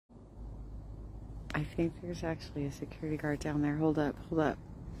I think there's actually a security guard down there. Hold up, hold up.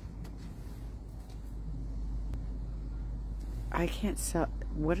 I can't sell.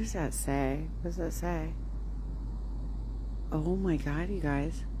 What does that say? What does that say? Oh my God, you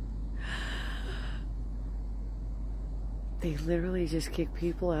guys. They literally just kick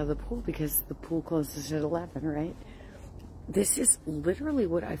people out of the pool because the pool closes at 11, right? This is literally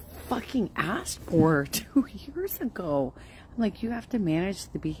what I fucking asked for 2 years ago. I'm like, you have to manage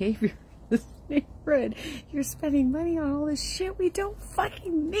the behavior of this neighborhood. You're spending money on all this shit we don't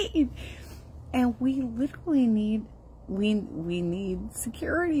fucking need. And we literally need, we need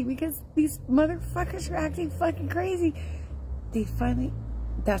security because these motherfuckers are acting fucking crazy. They finally,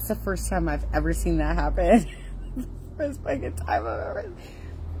 that's the first time I've ever seen that happen. First fucking time I've ever,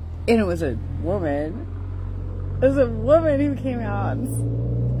 and it was a woman. It was a woman who came out.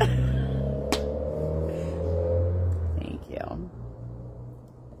 Thank you.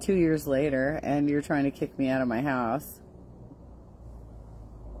 2 years later, and you're trying to kick me out of my house.